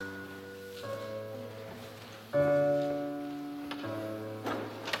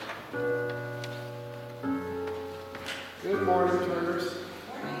morning, Turners.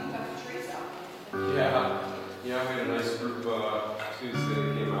 Morning, got the trees out. Yeah, we had a nice group Tuesday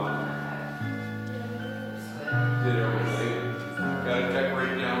that came out, did everything. Got to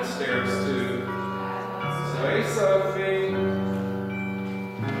decorate downstairs too. So hey, Sophie.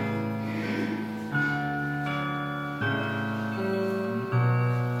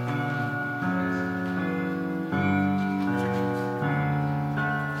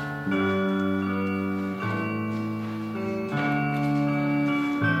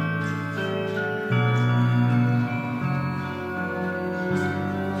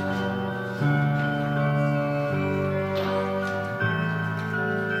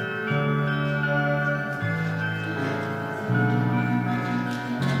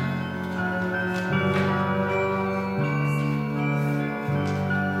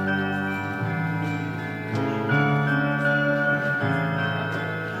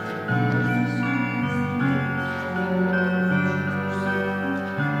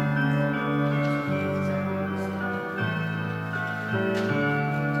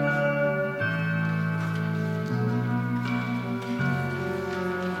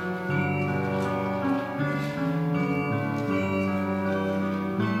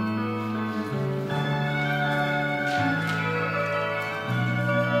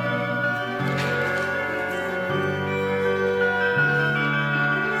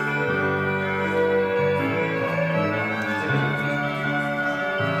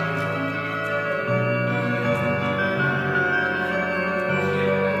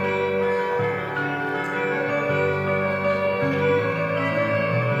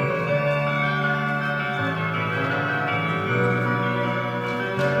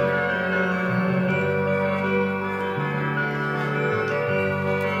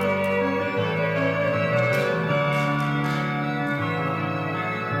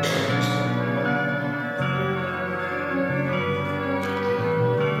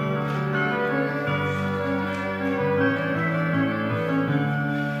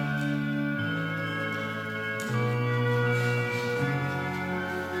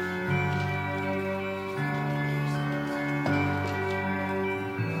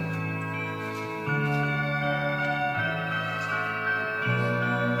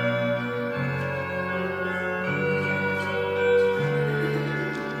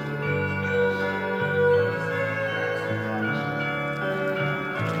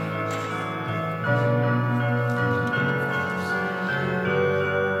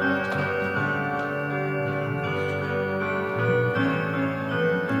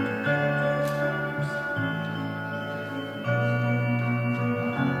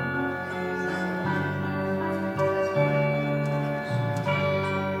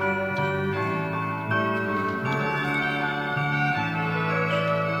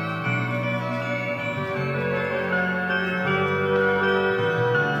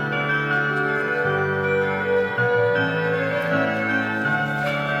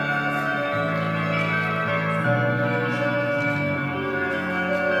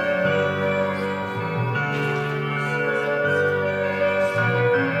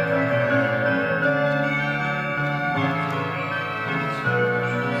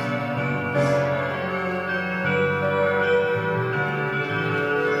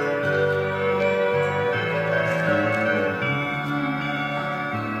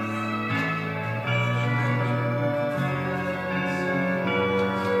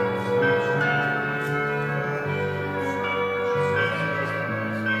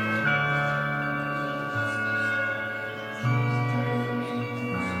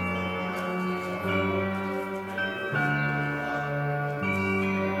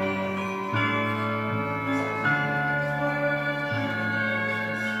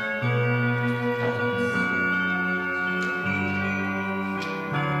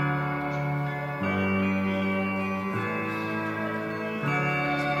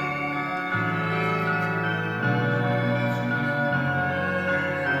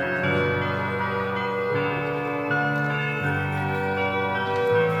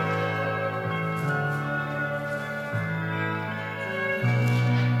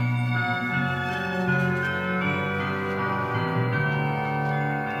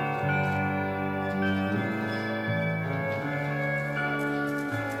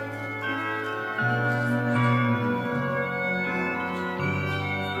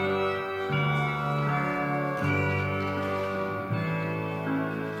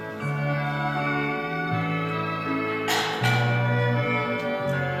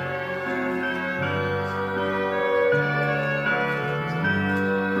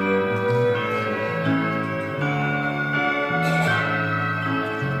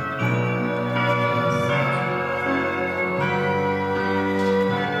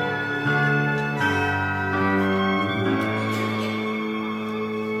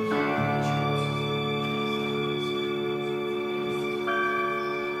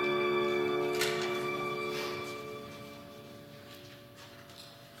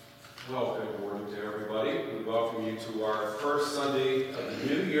 Well, good morning to everybody. We welcome you to our first Sunday of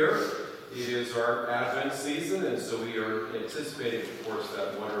the new year. It is our Advent season, and so we are anticipating, of course,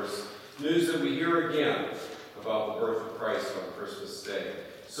 that wondrous news that we hear again about the birth of Christ on Christmas Day.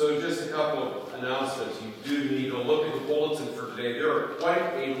 So just a couple of announcements. You do need to look at the bulletin for today. There are quite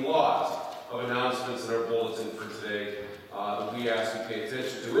a lot of announcements in our bulletin for today that we ask you to pay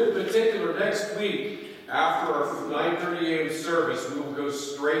attention to. In particular, next week, after our 9:30 a.m. service, we will go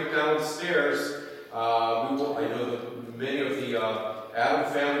straight downstairs. I know that many of the Adam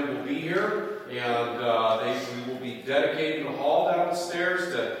family will be here, and we will be dedicating the hall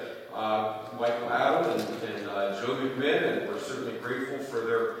downstairs to Michael Adam and Joe McMinn, and we're certainly grateful for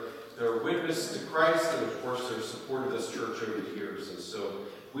their witness to Christ and, of course, their support of this church over the years. And so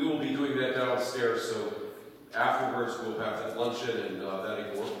we will be doing that downstairs. So afterwards, we'll have that luncheon, and that,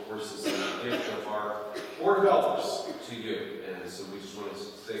 of course, is a gift of our Board of Elders to you. And so we just want to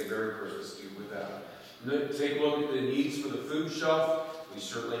say Merry Christmas to you with that. Take a look at the needs for the food shelf. We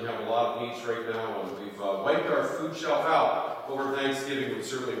certainly have a lot of needs right now, and we've wiped our food shelf out over Thanksgiving. We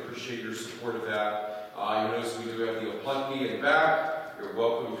certainly appreciate your support of that. You notice we do have the Oplucky in the back. You're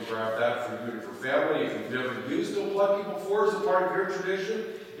welcome to grab that for you and for family. If you've never used Oplucky before as a part of your tradition,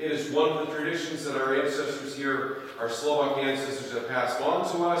 it is one of the traditions that our ancestors here, our Slovak ancestors, have passed on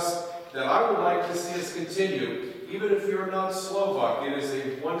to us, that I would like to see us continue. Even if you're not Slovak, it is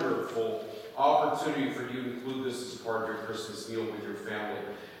a wonderful opportunity for you to include this as part of your Christmas meal with your family.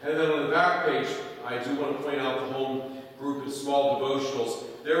 And then on the back page, I do want to point out the home group and small devotionals.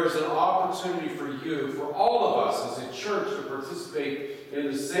 There is an opportunity for you, for all of us as a church, to participate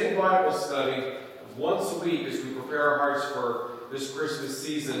in the same Bible study once a week as we prepare our hearts for this Christmas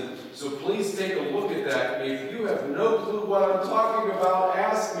season. So please take a look at that. If you have no clue what I'm talking about,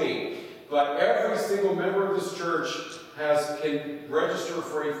 ask me. But every single member of this church can register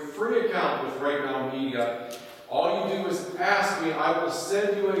for a free account with Right Now Media. All you do is ask me. I will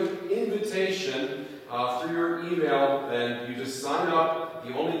send you an invitation through your email. Then you just sign up.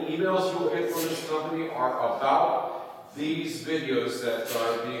 The only emails you'll get from this company are about these videos that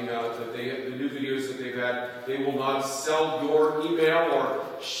are being the new videos that they've had. They will not sell your email or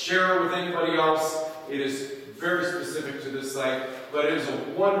share it with anybody else. It is very specific to this site, but it is a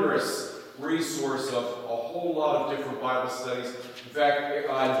wondrous resource of a whole lot of different Bible studies. In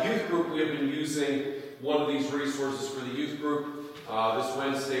fact, youth group, we have been using one of these resources for the youth group. This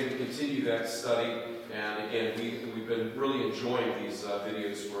Wednesday, we continue that study, and again, we've been really enjoying these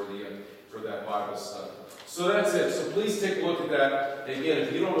videos for that Bible study. So that's it. So please take a look at that. Again,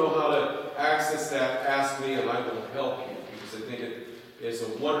 if you don't know how to access that, ask me, and I will help you, because I think it is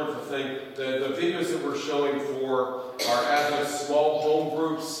a wonderful thing. The videos that we're showing for our Advent small home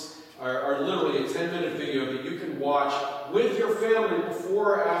groups are literally a 10-minute video that you can watch with your family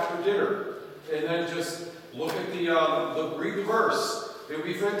before or after dinner. And then just look at read the verse. It would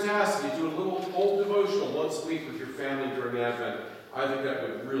be fantastic. You do a little old devotional once a week with your family during Advent. I think that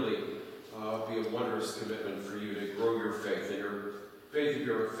would really be a wondrous commitment for you to grow your faith and your faith of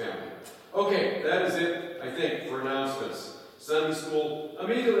your family. Okay, that is it, I think, for announcements. Sunday school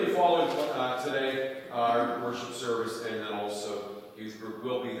immediately following today, our worship service, and then also youth group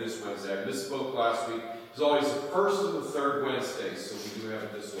will be this Wednesday. I misspoke last week. It's always the first and the third Wednesday, so we do have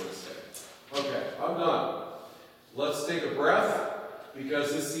it this Wednesday. Okay, I'm done. Let's take a breath,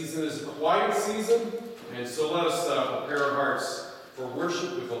 because this season is a quiet season, and so let us prepare our hearts for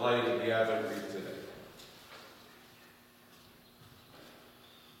worship with the lighting of the Advent wreath today.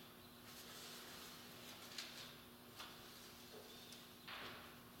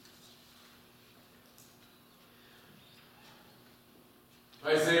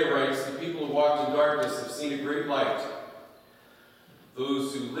 Isaiah writes, "The people who walked in darkness have seen a great light.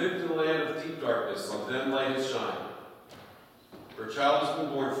 Those who lived in the land of deep darkness, on them light has shined. For a child has been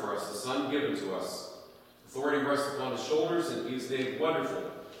born for us, a son given to us. Authority rests upon his shoulders, and he is named Wonderful,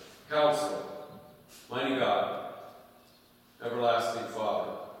 Counselor, Mighty God, Everlasting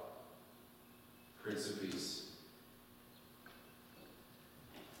Father, Prince of Peace."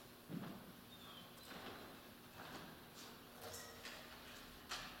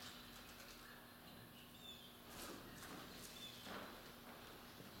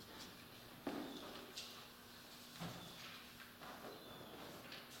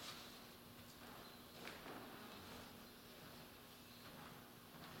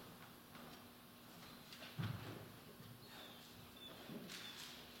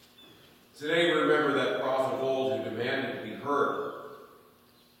 Today we remember that prophet of old who demanded to be heard,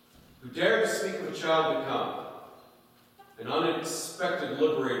 who dared to speak of a child to come, an unexpected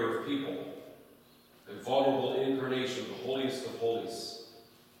liberator of people, and vulnerable incarnation of the holiest of holies.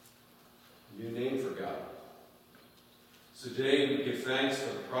 new name for God. So today we give thanks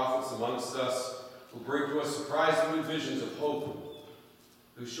for the prophets amongst us who bring to us surprising new visions of hope,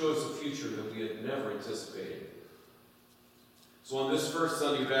 who show us a future that we had never anticipated. So on this first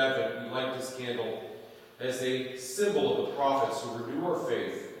Sunday of Advent, we light this candle as a symbol of the prophets who renew our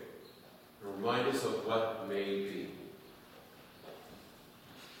faith and remind us of what may be.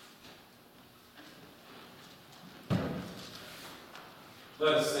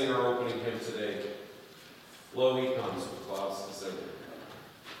 Let us sing our opening hymn today. Lo, he comes with clouds descending.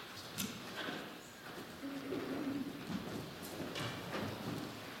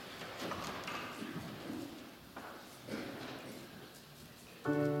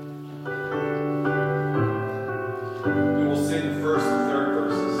 We will sing the first and third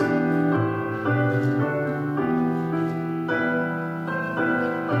verses.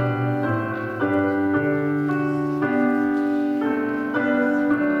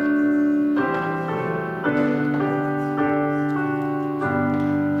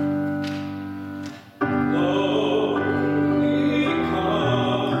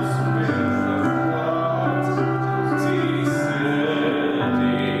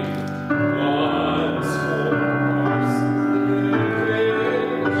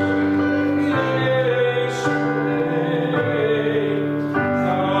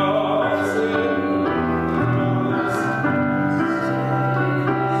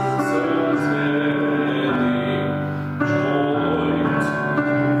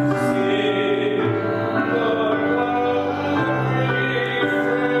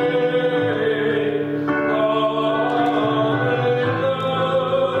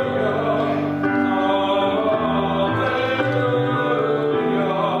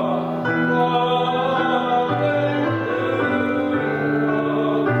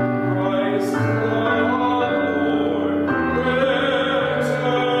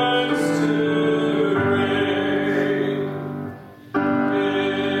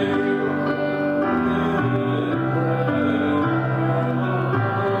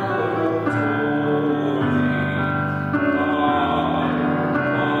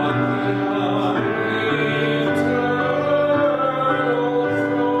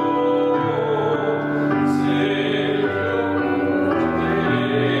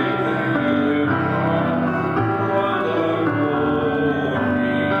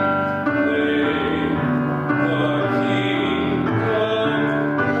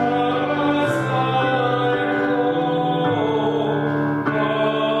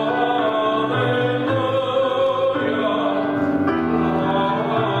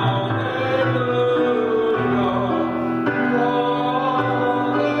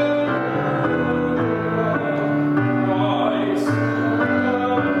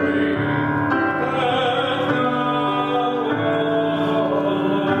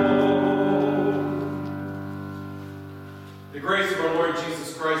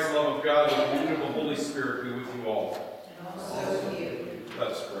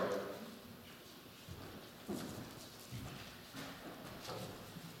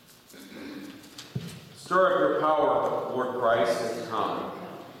 Stir up your power, Lord Christ, and come.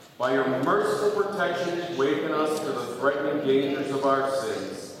 By your merciful protection, waken us to the threatening dangers of our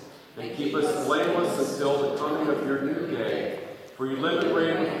sins, and keep us blameless until the coming of your new day. For you live and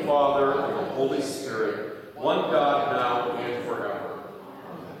reign with the Father and the Holy Spirit, one God, now and forever.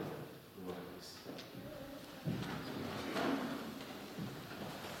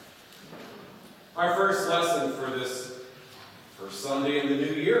 Our first lesson for this first Sunday in the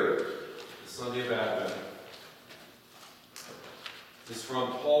new year, the Sunday of Advent, is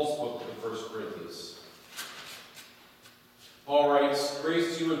from Paul's book in 1 Corinthians. Paul writes,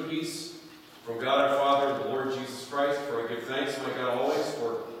 "Grace to you and peace from God our Father and the Lord Jesus Christ, for I give thanks, my God, always,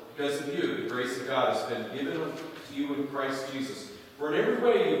 for because of you, the grace of God has been given to you in Christ Jesus. For in every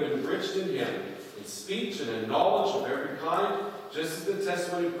way you've been enriched in him, in speech and in knowledge of every kind, just as the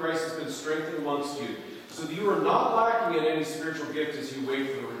testimony of Christ has been strengthened amongst you, so that you are not lacking in any spiritual gift as you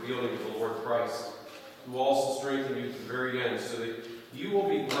wait for the revealing of the Lord Christ, who will also strengthen you to the very end, so that you will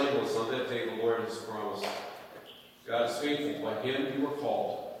be blameless on that day the Lord has promised. God is faithful. By him you were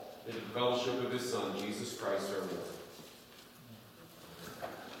called into the fellowship of his Son, Jesus Christ our Lord."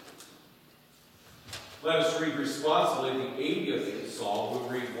 Let us read responsibly the 80th Psalm. We'll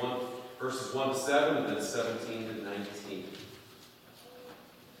read verses 1 to 7 and then 17 to 19.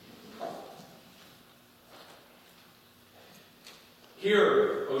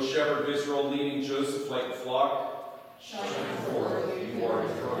 Hear, O shepherd of Israel, leading Joseph like a flock. Shine forth, you are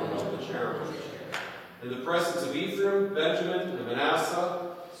enthroned on the cherubim. In the presence of Ephraim, Benjamin, and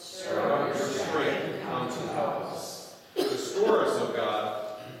Manasseh, stir up your strength and come to help us. Restore us, O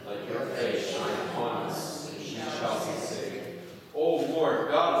God, let your face Lord,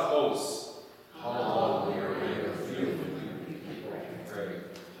 God of hosts, how long will your anger feel when you pray?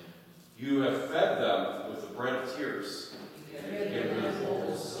 You have fed them with the bread of tears, and given them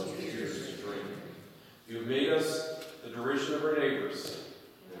bowls of tears to drink. You have made us the derision of our neighbors,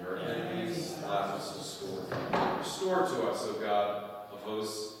 and our enemies laugh us to scorn. Restore to us, O God of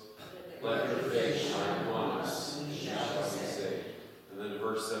hosts, let your face shine upon us, and we shall be saved. And then to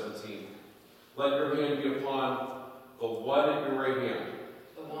verse 17. Let your hand be upon the one at your right hand,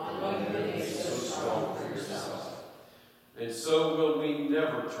 The one you made so strong for yourself. and so will we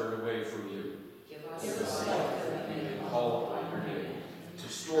never turn away from you. Give us life that we may Call upon your name. To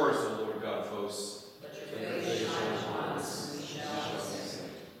restore us, O Lord God of hosts. Let your face shine upon us, and we shall be saved.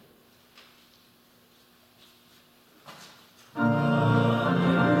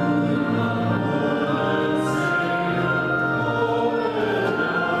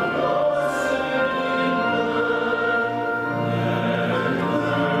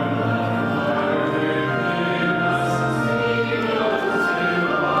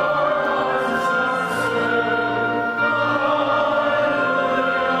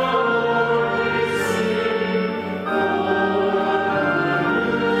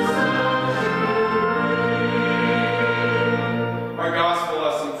 Our gospel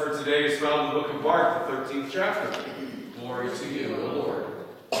lesson for today is found in the book of Mark, the 13th chapter. Glory to you, O Lord.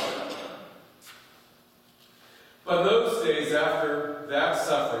 But those days after that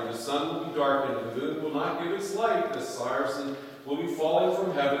suffering, the sun will be darkened, and the moon will not give its light. The stars will be falling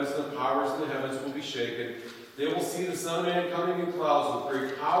from heavens, and the powers in the heavens will be shaken. They will see the Son of Man coming in clouds with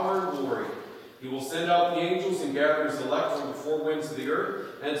great power and glory. He will send out the angels and gather his elect from the four winds of the earth,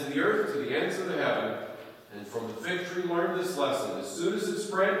 and to the earth, to the ends of the heaven. And from the fig tree learn this lesson. As soon as its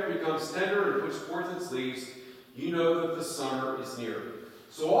branch becomes tender and puts forth its leaves, you know that the summer is near.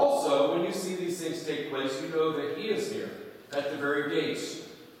 So also, when you see these things take place, you know that he is near, at the very gates.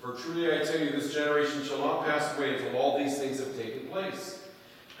 For truly I tell you, this generation shall not pass away until all these things have taken place.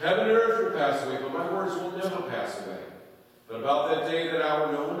 Heaven and earth will pass away, but my words will never pass away. But about that day, that hour,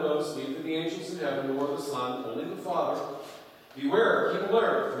 no one knows, neither the angels in heaven nor the Son, only the Father. Beware, keep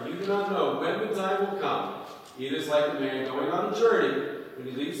alert, for you do not know when the time will come. It is like a man going on a journey. When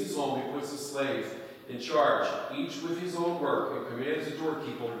he leaves his home, he puts a slave in charge, each with his own work, and commands the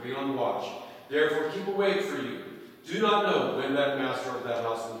doorkeeper to be on the watch. Therefore keep awake, for you do not know when that master of that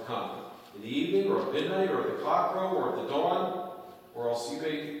house will come. In the evening, or at midnight, or at the cockcrow, or at the dawn, or else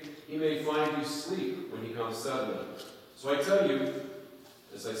he may find you asleep when he comes suddenly. So I tell you,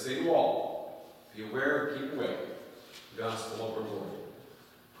 as I say to all, be aware and keep awake. Gospel of our Lord.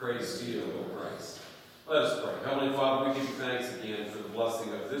 Praise to you, O Christ. Let us pray. Heavenly Father, we give you thanks again for the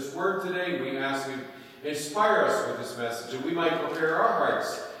blessing of this word today. We ask you to inspire us with this message, and we might prepare our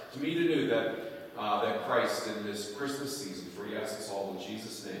hearts to meet anew that Christ in this Christmas season. For we ask this all in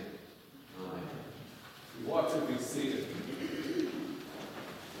Jesus' name. Amen. You want to be seated.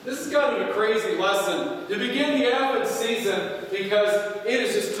 This is kind of a crazy lesson to begin the Advent season because it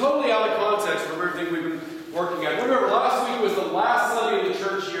is just totally out of context from everything we've been working at. Remember, last week was the last Sunday of the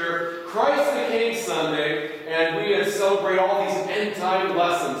church year, Christ the King Sunday, and we had to celebrate all these end-time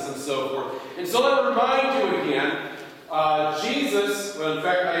lessons and so forth. And so let me remind you again, Jesus, well, in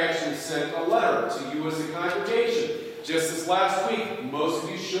fact, I actually sent a letter to you as a congregation just this last week. Most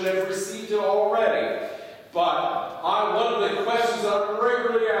of you should have received it already. But one of the questions that I'm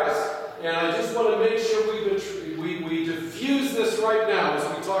regularly asked, and I just want to make sure we diffuse this right now as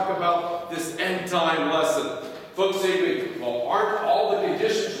we talk about this end-time lesson. Folks say to me, well, aren't all the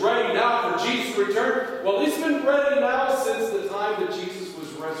conditions ready now for Jesus' return? Well, it's been ready now since the time that Jesus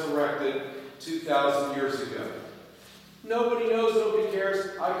was resurrected 2,000 years ago. Nobody knows, nobody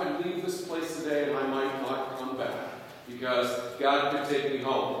cares. I could leave this place today and I might not come back because God could take me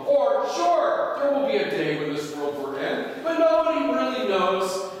home. Or, sure, there will be a day when this world will end, but nobody really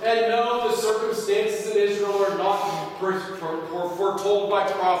knows. And no, the circumstances in Israel are not foretold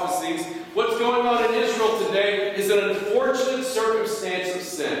by prophecies. What's going on in Israel today is an unfortunate circumstance of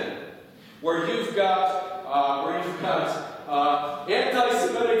sin, where you've got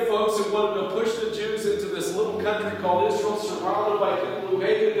anti-Semitic folks who wanted to push the Jews into this little country called Israel, surrounded by people who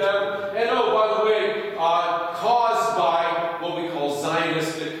hated them, and oh, by the way, caused by what we call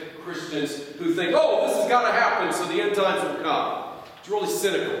Zionistic Christians who think, oh, this has got to happen so the end times will come. It's really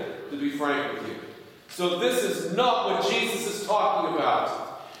cynical, to be frank with you. So this is not what Jesus is talking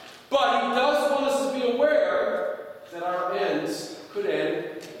about. But he does want us to be aware that our ends could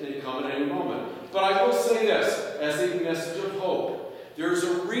end and come at any moment. But I will say this, as a message of hope. There's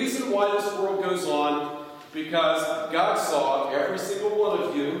a reason why this world goes on, because God saw every single one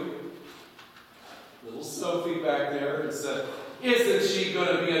of you, little Sophie back there, and said, Isn't she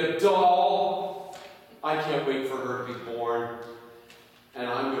going to be a doll? I can't wait for her to be born. And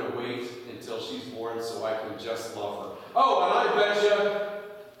I'm going to wait until she's born so I can just love her. Oh, and I bet you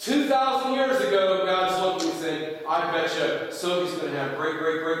 2,000 years ago, God's looking and saying, I bet you Sophie's going to have great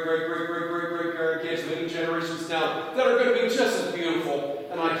grandkids, many generations down, that are going to be just as beautiful,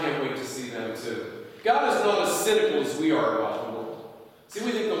 and I can't wait to see them too. God is not as cynical as we are about the world. See,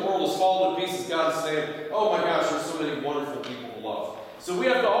 we think the world is falling to pieces. God is saying, oh my gosh, there's so many wonderful people to love. So we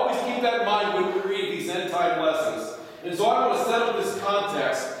have to always keep that in mind when we read these end-time lessons. And so I want to set up this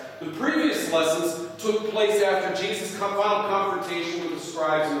context. The previous lessons took place after Jesus' final confrontation with the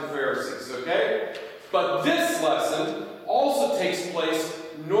scribes and the Pharisees, okay? But this lesson also takes place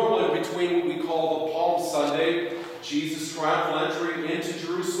normally between what we call the Palm Sunday, Jesus' triumphal entry into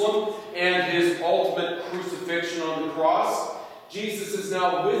Jerusalem, and his ultimate crucifixion on the cross. Jesus is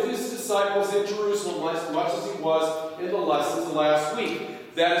now with his disciples in Jerusalem as much as he was in the lessons last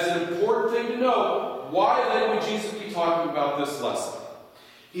week. That is an important thing to know. Why then would Jesus be talking about this lesson?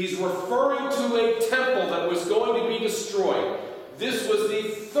 He's referring to a temple that was going to be destroyed. This was the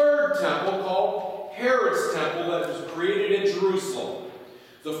third temple called Herod's temple that was created in Jerusalem.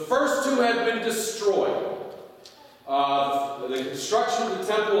 The first two had been destroyed. The construction of the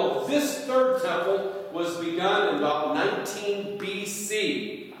temple of this third temple was begun in about 19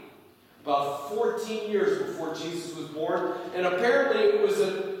 BC. About 14 years before Jesus was born. And apparently it was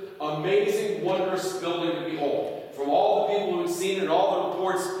an amazing, wondrous building to behold. From all the people who had seen it, all the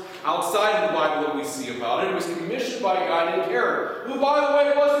reports outside of the Bible that we see about it, it was commissioned by a guy named Herod, who, by the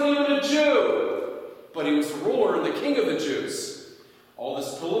way, wasn't even a Jew, but he was the ruler and the king of the Jews. All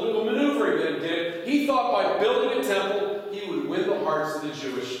this political maneuvering that he did, he thought by building a temple, he would win the hearts of the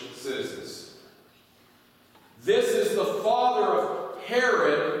Jewish citizens. This is the father of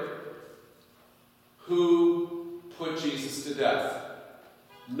Herod who put Jesus to death.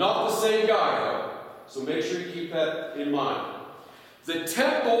 Not the same guy, though. So make sure you keep that in mind. The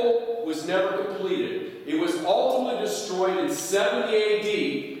temple was never completed. It was ultimately destroyed in 70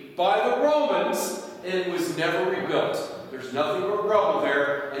 AD by the Romans, and it was never rebuilt. There's nothing but rubble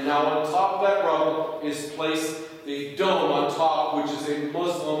there, and now on top of that rubble is placed the dome on top, which is a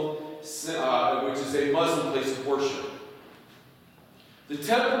Muslim place of worship. The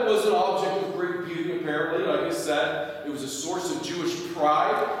temple was an object of great beauty, apparently. Like I said, it was a source of Jewish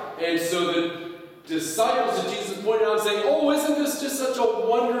pride, and so the disciples of Jesus pointed out and saying, oh, isn't this just such a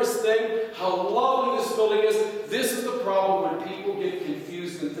wondrous thing? How lovely this building is. This is the problem when people get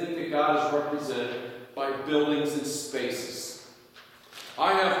confused and think that God is represented by buildings and spaces.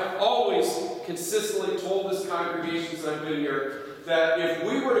 I have always consistently told this congregation since I've been here that if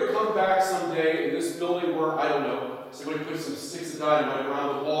we were to come back someday and this building were, I don't know, somebody put some sticks of dynamite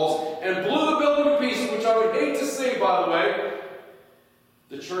around the walls and blew the building to pieces, which I would hate to say, by the way,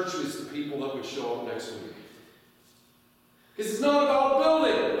 the church is the people that would show up next week. Because it's not about a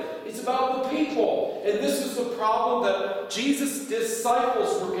building. It's about the people. And this is the problem that Jesus'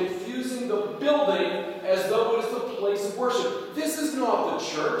 disciples were confusing the building as though it is the place of worship. This is not the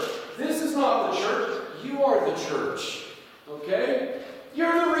church. This is not the church. You are the church. Okay?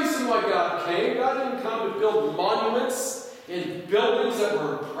 You're the reason why God came. God didn't come to build monuments and buildings that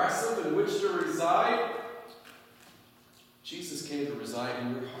were impressive in which to reside. Jesus came to reside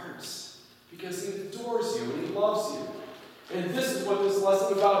in your hearts because he adores you and he loves you. And this is what this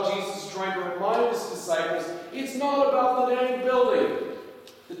lesson about Jesus is trying to remind his disciples. It's not about the dang building.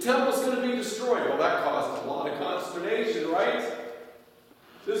 The temple's going to be destroyed. Well, that caused a lot of consternation, right?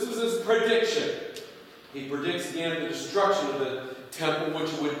 This was his prediction. He predicts again the destruction of the temple,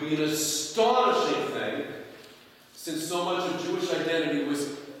 which would be an astonishing thing, since so much of Jewish identity was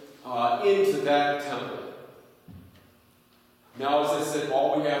into that temple. Now, as I said,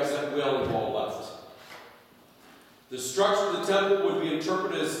 all we have is that wailing wall left. The structure of the temple would be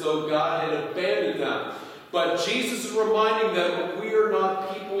interpreted as though God had abandoned them. But Jesus is reminding them that we are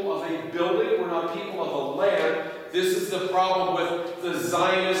not people of a building, we're not people of a land. This is the problem with the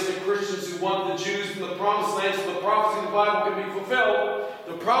Zionistic Christians who want the Jews in the promised land so the prophecy of the Bible can be fulfilled.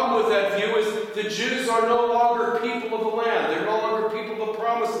 The problem with that view is the Jews are no longer people of the land. They're no longer people of the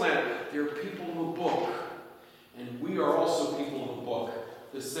promised land. They're people of a book. And we are also people of a book.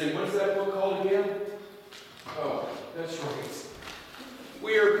 This thing, what is that book called again? Oh, that's right.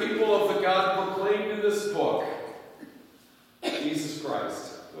 We are people of the God proclaimed in this book. Jesus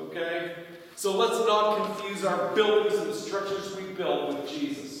Christ. Okay? So let's not confuse our buildings and the structures we build with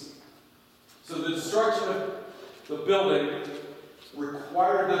Jesus. So the destruction of the building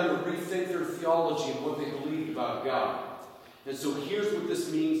required them to rethink their theology and what they believed about God. And so here's what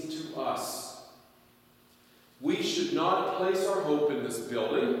this means to us. We should not place our hope in this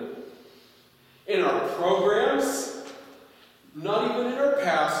building, in our programs, not even in our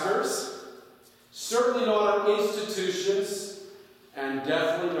pastors, certainly not our institutions, and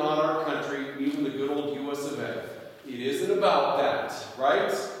definitely not our country, even the good old US of A. It isn't about that,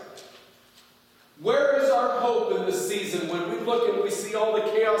 right? Where is our hope in this season when we look and we see all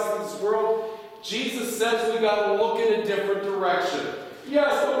the chaos in this world? Jesus says we got to look in a different direction.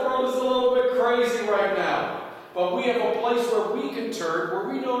 Yes, the world is a little bit crazy right now, but we have a place where we can turn, where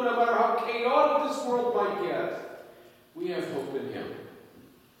we know no matter how chaotic this world might get, we have hope in Him.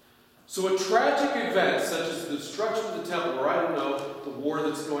 So a tragic event such as the destruction of the temple, or I don't know, the war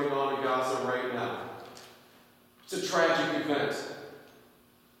that's going on in Gaza right now, it's a tragic event.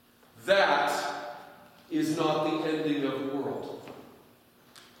 That is not the ending of the world.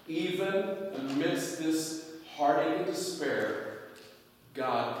 Even amidst this heartache and despair,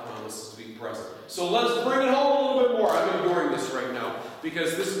 God promises to be present. So let's bring it home a little bit more. I'm ignoring this right now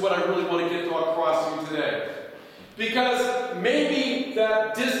because this is what I really want to get across to you today. Because maybe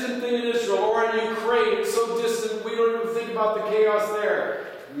that distant thing in Israel or in Ukraine, it's so distant we don't even think about the chaos there.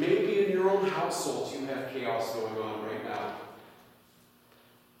 Maybe in your own household you have chaos going on right now.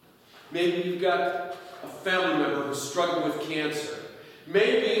 Maybe you've got a family member who's struggling with cancer.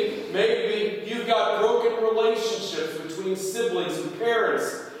 Maybe you've got broken relationships between siblings and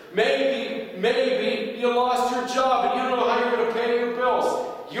parents. Maybe you lost your job and you don't know how you're going to pay your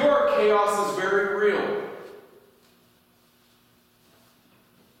bills. Your chaos is very real.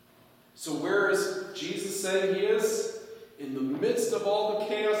 So where is Jesus saying He is? In the midst of all the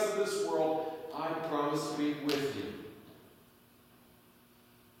chaos of this world, I promise to be with you.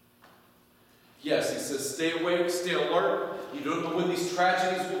 Yes, He says, stay awake, stay alert. You don't know when these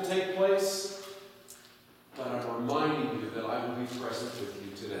tragedies will take place. But I'm reminding you that I will be present with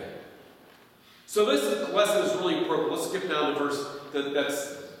you today. So this lesson is really appropriate. Let's skip down to verse,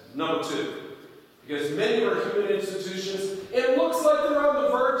 that's number 2. Because many of our human institutions, it looks like they're on the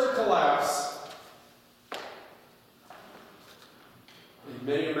verge of collapse. And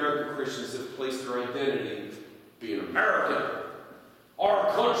many American Christians have placed their identity being American,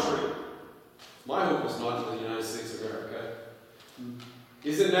 our country. My hope is not in the United States of America.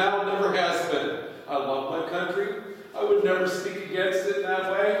 Is it now? It never has been. I love my country. I would never speak against it in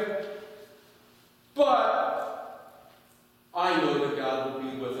that way. But I know that God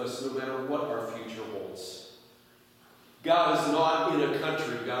will be with us no matter what our future holds. God is not in a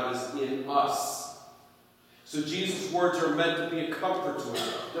country. God is in us. So Jesus' words are meant to be a comfort to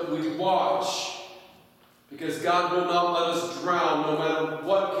us, that we watch. Because God will not let us drown no matter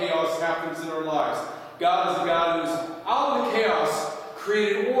what chaos happens in our lives. God is a God who's out of the chaos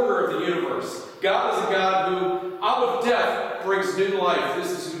created order of the universe. God is a God who, out of death, brings new life.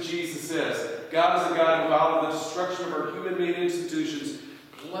 This is who Jesus is. God is a God who, out of the destruction of our human-made institutions,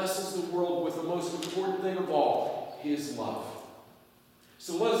 blesses the world with the most important thing of all, His love.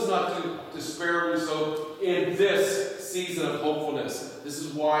 So let us not do despairingly so in this season of hopefulness. This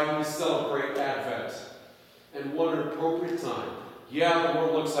is why we celebrate Advent. And what an appropriate time. Yeah, the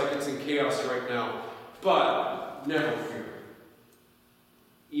world looks like it's in chaos right now, but never fear.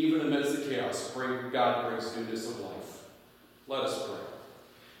 Even amidst the chaos, God brings newness of life. Let us pray.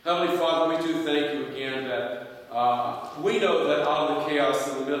 Heavenly Father, we do thank you again that we know that out of the chaos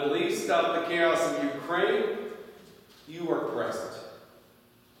in the Middle East, out of the chaos in Ukraine, you are present.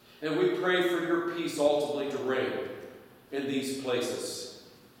 And we pray for your peace ultimately to reign in these places.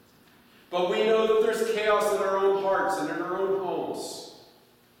 But we know that there's chaos in our own hearts and in our own homes.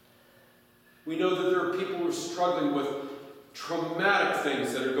 We know that there are people who are struggling with traumatic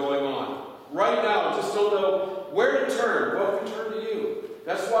things that are going on. Right now, just don't know where to turn. Well, we turn to you.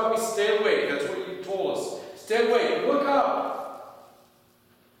 That's why we stay awake. That's what you told us. Stay awake. Look up.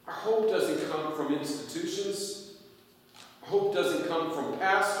 Our hope doesn't come from institutions. Our hope doesn't come from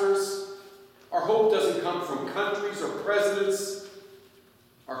pastors. Our hope doesn't come from countries or presidents.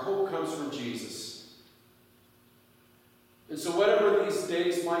 Our hope comes from Jesus. And so whatever these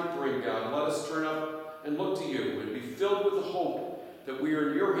days might bring, God, let us turn up and look to you and be filled with the hope that we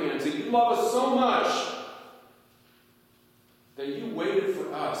are in your hands, that you love us so much that you waited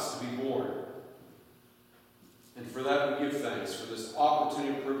for us to be born. And for that we give thanks for this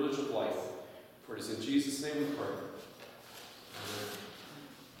opportunity and privilege of life. For it is in Jesus' name we pray. Amen.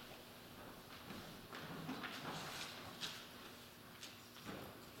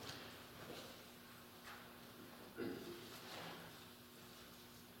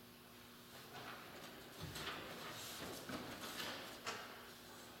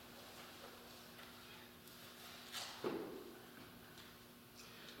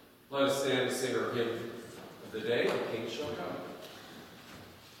 Let us stand and sing our hymn of the day, the King shall come.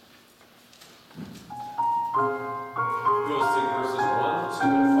 We'll sing verses 1, 2,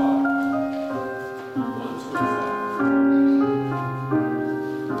 and 5. 1, 2, and 5.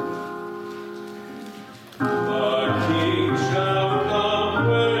 The King shall come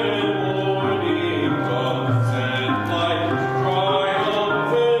when morning dawns and light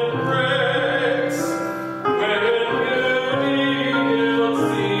triumphant breaks. When beauty gilds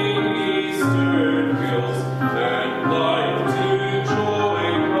the eastern hills and life to joy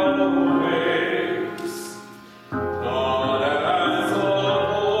awakes. Not as of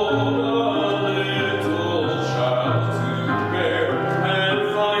old a little child to bear and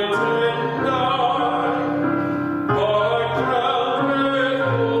fight and die, but crowned with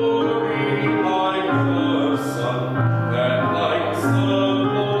glory like the sun that lights the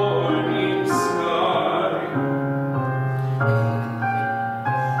morning sky.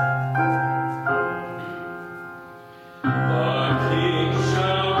 The King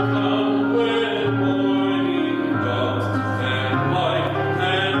shall come when morning dawns and light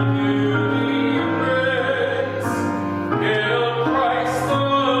and beauty breaks. Hail Christ the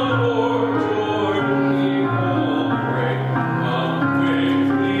Lord, your people pray. Come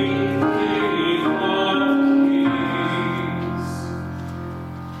quickly, King of Kings.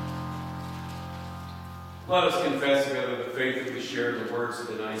 Let us confess together the faith that we share in the words of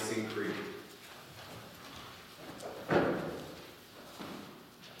the Nicene Creed.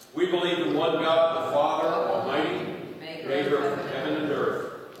 We believe in one God, the Father Almighty, maker of heaven and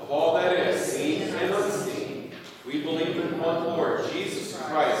earth, of all that is seen and unseen. We believe in one Lord, Jesus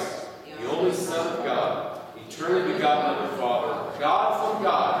Christ, the only Son of God, eternally begotten of the Father, God from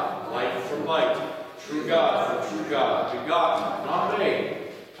God, light from light, true God from true God, begotten, not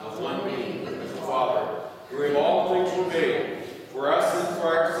made, of one being with the Father, through whom all things were made. For us and for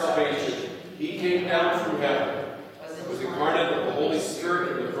our salvation, he came down from heaven, was incarnate of the Holy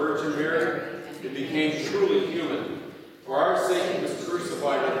Spirit and the Virgin Mary, and became truly human. For our sake he was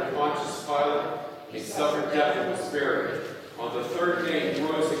crucified under Pontius Pilate. He suffered death and was buried. On the third day he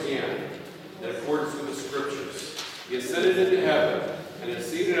rose again, in accordance with the Scriptures. He ascended into heaven and is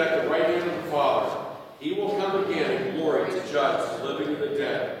seated at the right hand of the Father. He will come again in glory to judge the living and the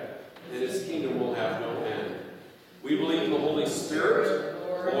dead, and his kingdom will have no end. We believe in the Holy Spirit,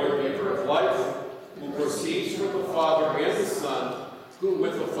 the Lord giver of life, who proceeds from the Father and the Son, who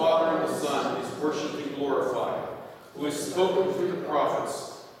with the Father and the Son is worshipped and glorified, who has spoken through the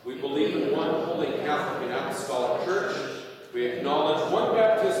prophets. We believe in one holy Catholic and Apostolic Church. We acknowledge one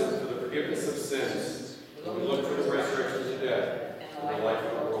baptism for the forgiveness of sins, and we look for the resurrection of the dead and the life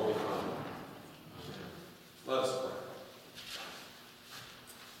of the world to come. Let us pray.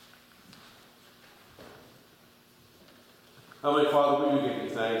 Heavenly Father, we do give you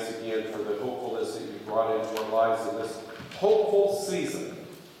thanks again for the hopefulness that you brought into our lives in this hopeful season.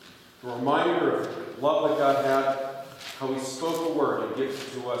 A reminder of the love that God had, how he spoke a word and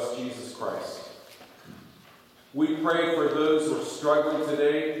gifted to us Jesus Christ. We pray for those who are struggling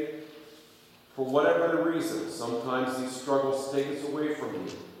today, for whatever the reason. Sometimes these struggles take us away from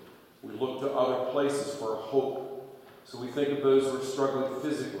you. We look to other places for hope. So we think of those who are struggling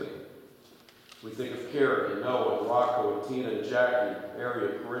physically. We think of Carrie and Noah and Rocco and Tina and Jackie,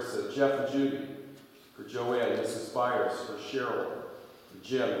 Ariel, Carissa, Jeff and Judy, for Joanne, Mrs. Byers, for Cheryl, for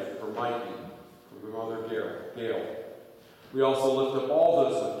Jim, for Mikey, for my mother Gail. We also lift up all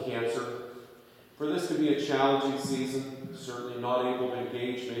those with cancer. For this to be a challenging season, certainly not able to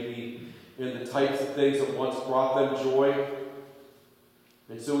engage maybe in the types of things that once brought them joy.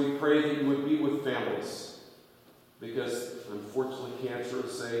 And so we pray that you would be with families, because unfortunately cancer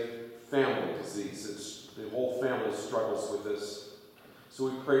is a family disease. The whole family struggles with this. So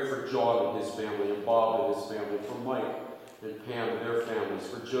we pray for John and his family, and Bob and his family, for Mike and Pam and their families,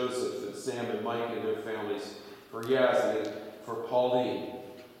 for Joseph and Sam and Mike and their families, for Yazzie and for Pauline.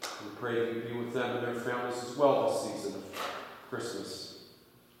 We pray that you be with them and their families as well this season of Christmas.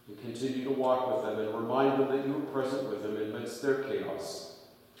 And continue to walk with them and remind them that you are present with them amidst their chaos.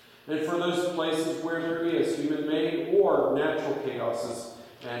 And for those places where there is human-made or natural chaoses,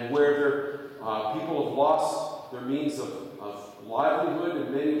 and where people have lost their means of livelihood, and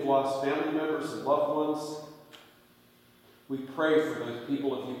many have lost family members and loved ones, we pray for the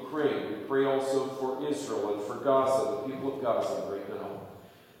people of Ukraine. We pray also for Israel and for Gaza, the people of Gaza right now,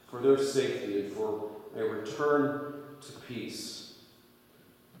 for their safety and for a return to peace.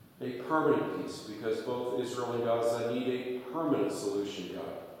 A permanent peace, because both Israel and Gaza need a permanent solution,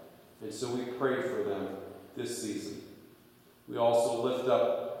 God. And so we pray for them this season. We also lift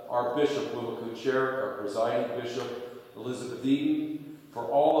up our Bishop, Wilma Kucherik, our presiding Bishop, Elizabeth Eaton, for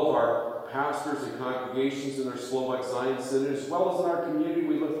all of our pastors and congregations in our Slovak Zion Synod, as well as in our community.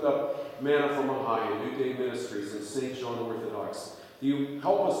 We lift up Manna from on High and New Day Ministries and St. John Orthodox. You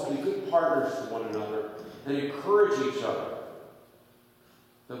help us to be good partners to one another and encourage each other,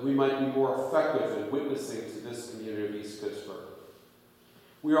 that we might be more effective in witnessing to this community of East Pittsburgh.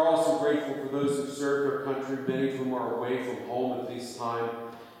 We are also grateful for those who served our country, many of whom are away from home at this time,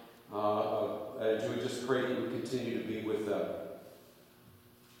 and we just pray that you would continue to be with them.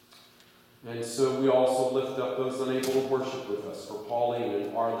 And so we also lift up those unable to worship with us, for Pauline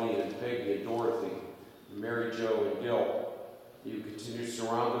and Arlene and Peggy and Dorothy and Mary Jo and Gil. You continue to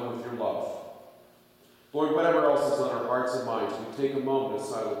surround them with your love. Lord, whatever else is on our hearts and minds, we take a moment of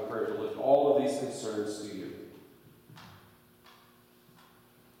silent prayer to lift all of these concerns to you.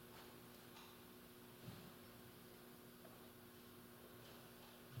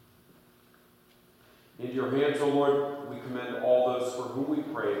 Into your hands, O Lord, we commend all those for whom we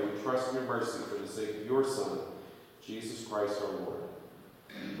pray. We trust in your mercy for the sake of your Son, Jesus Christ our Lord.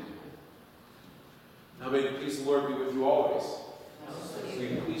 Now may the peace of the Lord be with you always. So you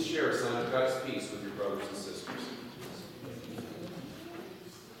can please share a sign of God's peace with your brothers and sisters.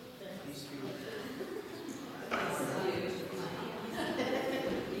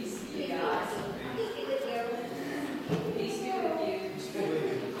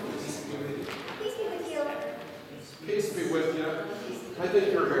 Peace be with you. I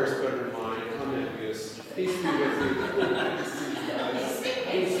think your hair is better than mine. Come in, peace. Peace be with you.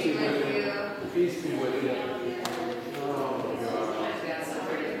 Peace be with you. Peace be with you. Oh, God.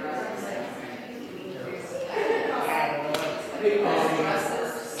 Hey,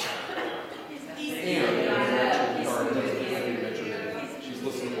 she's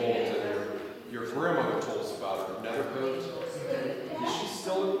listening to Bolton. Your grandmother told us about her Nethercoat. Is she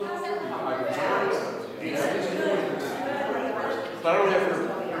still in But I don't have her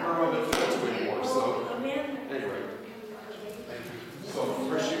grandmother photo anymore, so anyway. So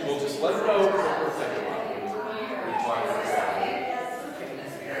first we'll just let her know what we're thinking about when we talk.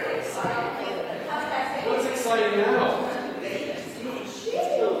 What's exciting now?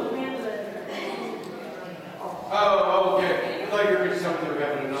 Oh, okay. I thought you were going to tell me they were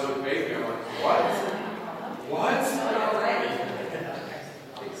having another baby. I'm like, what? What?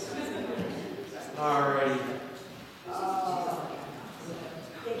 Alrighty.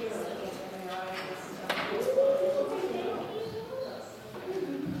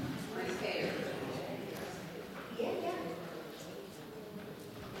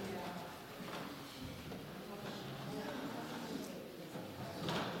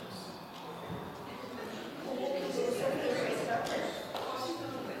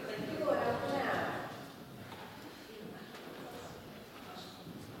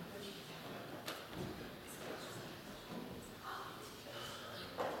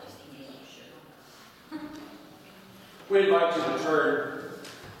 We invite you to turn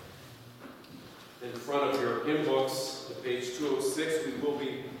in front of your hymn books to page 206. We will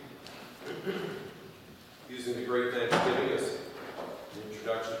be using the Great Thanksgiving as an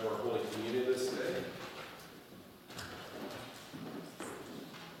introduction to our Holy Communion this day.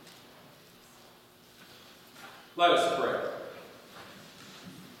 Let us pray.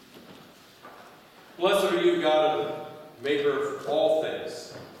 Blessed are you, God, the maker of all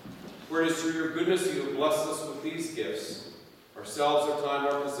things. For it is through your goodness you have blessed us with these gifts, ourselves, our time,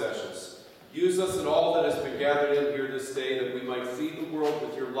 our possessions. Use us in all that has been gathered in here this day, that we might feed the world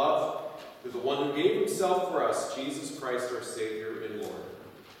with your love, with the one who gave himself for us, Jesus Christ, our Savior and Lord.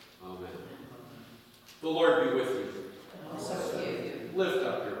 Amen. The Lord be with you. Also with you. Lift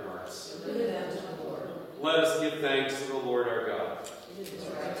up your hearts. Lift them to the Lord. Let us give thanks to the Lord our God. It is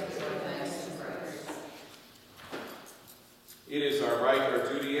right to give thanks and praise. It is our right, our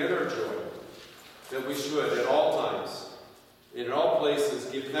duty, and our joy that we should, at all times, and in all places,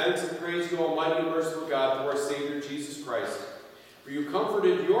 give thanks and praise to Almighty and merciful God, through our Savior Jesus Christ. For you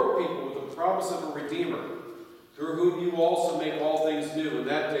comforted your people with the promise of a Redeemer, through whom you also make all things new in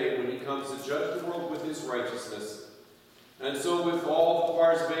that day when he comes to judge the world with his righteousness. And so with all the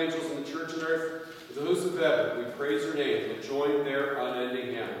choirs of angels in the church and earth, with the hosts of heaven, we praise your name and join their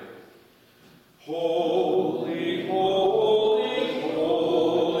unending hymn. Holy, holy,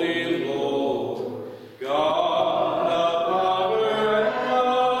 holy Lord, God of power and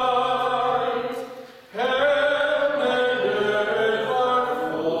might, heaven and earth are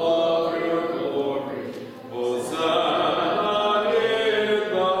full of your glory. Hosanna in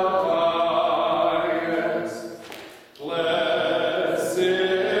the highest. Blessed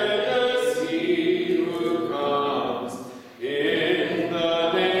is he who comes in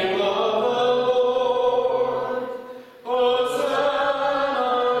the name of the Lord.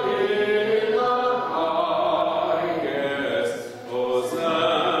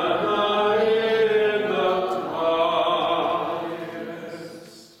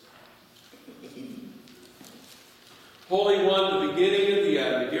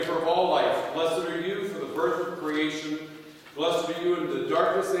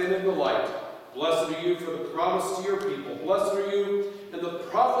 darkness and in the light. Blessed are you for the promise to your people. Blessed are you in the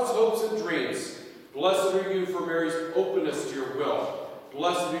prophet's hopes and dreams. Blessed are you for Mary's openness to your will.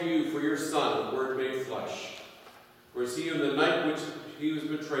 Blessed are you for your Son, the Word made flesh. For as he in the night which he was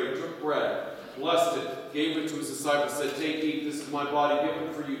betrayed took bread, blessed it, gave it to his disciples, said, "Take, eat, this is my body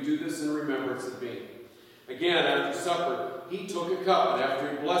given for you. Do this in remembrance of me." Again, after supper, he took a cup, and after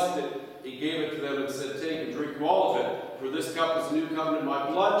he blessed it, he gave it to them and said, "Take and drink all of it, for this cup is the new covenant in my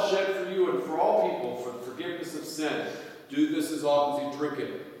blood, shed for you and for all people for the forgiveness of sin. Do this as often as you drink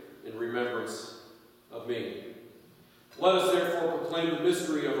it in remembrance of me." Let us therefore proclaim the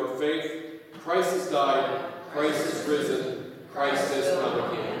mystery of our faith. Christ has died, Christ is risen, Christ has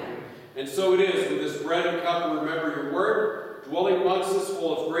come again. And so it is with this bread and cup, we remember your word, dwelling amongst us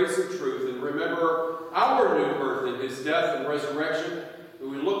full of grace and truth, and remember our new birth in his death and resurrection,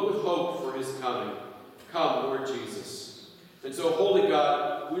 and we look with hope for his coming. Come, Lord Jesus. And so, Holy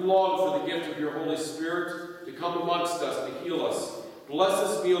God, we long for the gift of your Holy Spirit to come amongst us, to heal us. Bless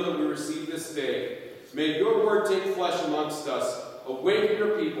this meal that we receive this day. May your word take flesh amongst us, awaken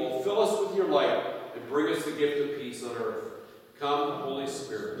your people, fill us with your light, and bring us the gift of peace on earth. Come, Holy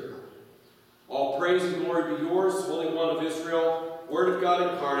Spirit. All praise and glory be yours, Holy One of Israel, Word of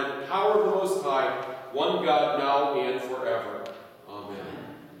God incarnate, power of the Most High, one God now and forever. Amen.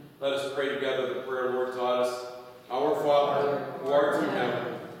 Let us pray together the prayer the Lord taught us. Our Father, who art in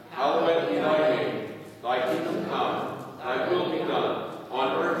heaven, hallowed be thy name. Thy kingdom come, thy will be done,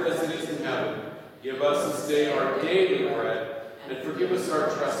 on earth as it is in heaven. Give us this day our daily bread, and forgive us our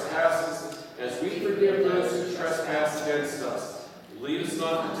trespasses, as we forgive those who trespass against us. Lead us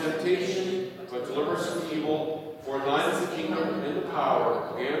not into temptation, but deliver us from evil. For thine is the kingdom, and the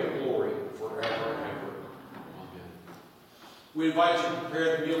power, and the glory, forever and ever. Amen. We invite you to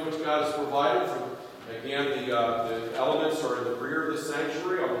prepare the meal which God has provided. Again, the elements are in the rear of the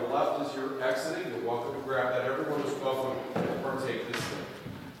sanctuary. On the left as you're exiting. You're welcome to grab that. Everyone is welcome to partake this thing.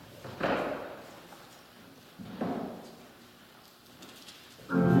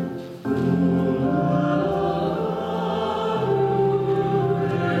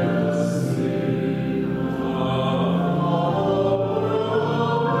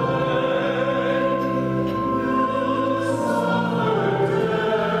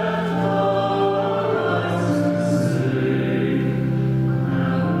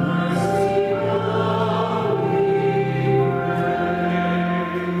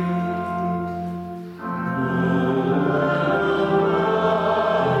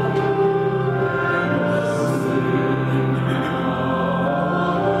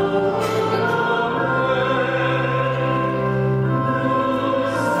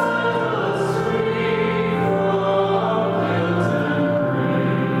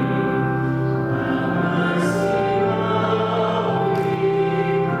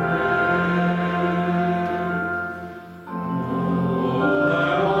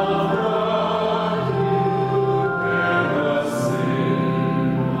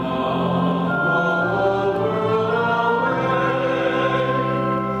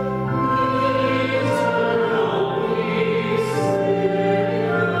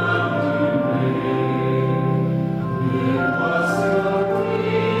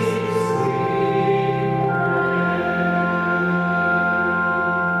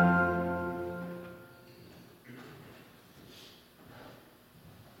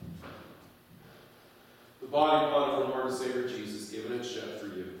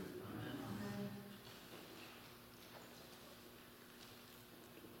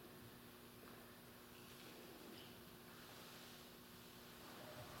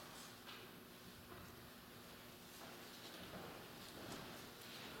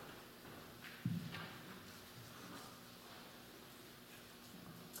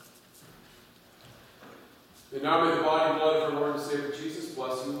 And now may the body and blood of our Lord and Savior Jesus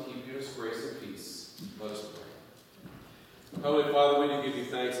bless you and keep you in his grace and peace. Let us pray. Heavenly Father, we do give you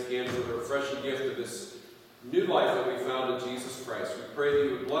thanks again for the refreshing gift of this new life that we found in Jesus Christ. We pray that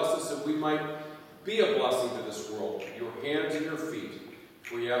you would bless us that we might be a blessing to this world, your hands and your feet.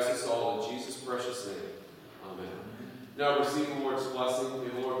 We ask this all in Jesus' precious name. Amen. Now receive the Lord's blessing. May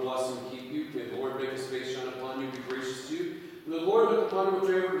the Lord bless you and keep you. May the Lord make his face shine upon you and be gracious to you. May the Lord look upon you with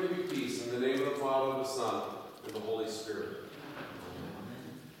favor and give you peace. In the name of the Father, and the Son, and the Holy Spirit.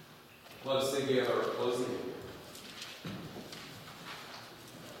 Amen. Let us sing together our closing hymn.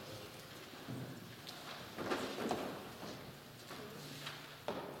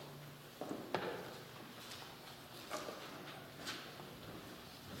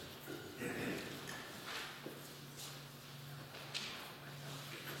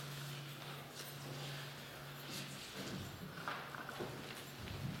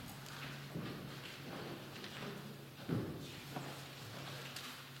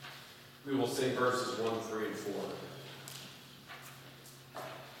 sing verses 1, 3, and 4.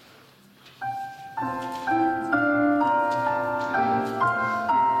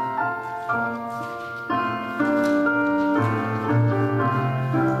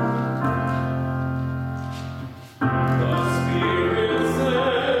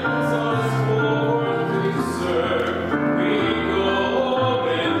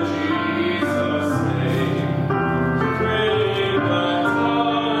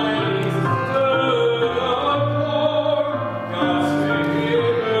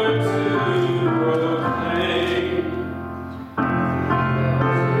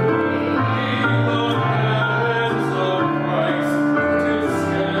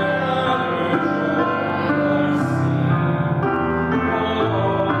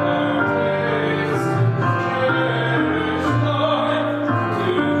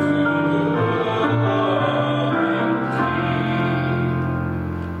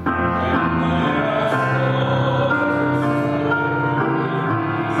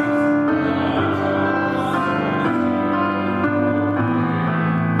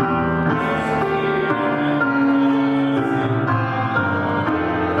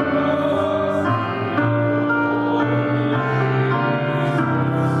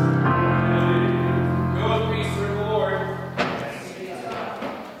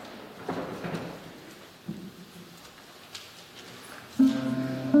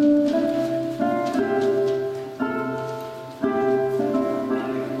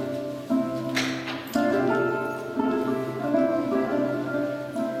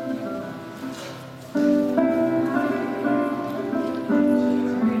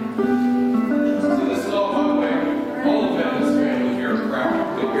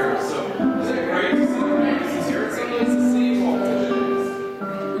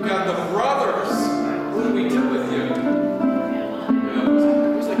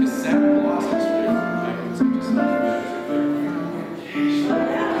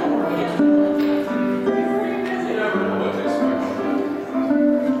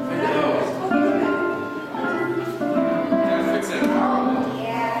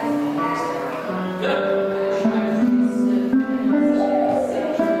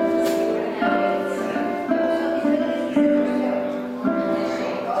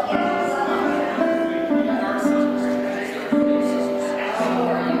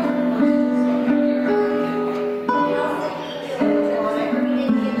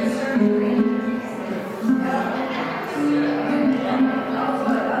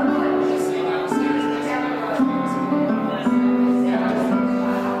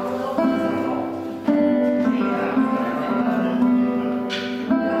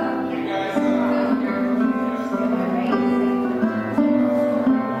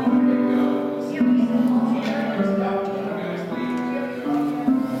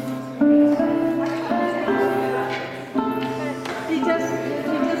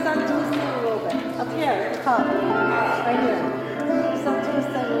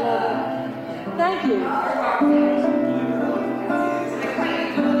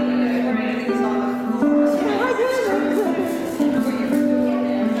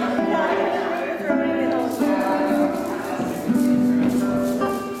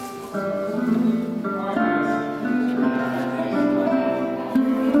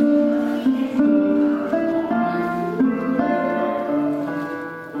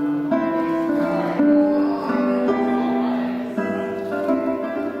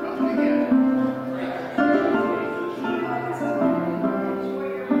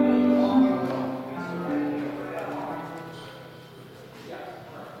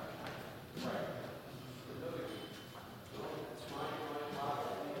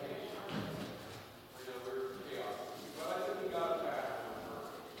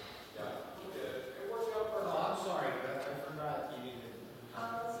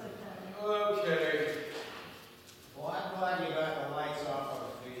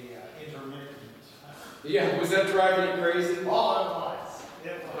 Yeah, was that driving you crazy? Oh, it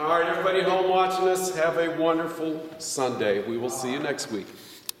was. All right, everybody home watching us, have a wonderful Sunday. We will see you next week.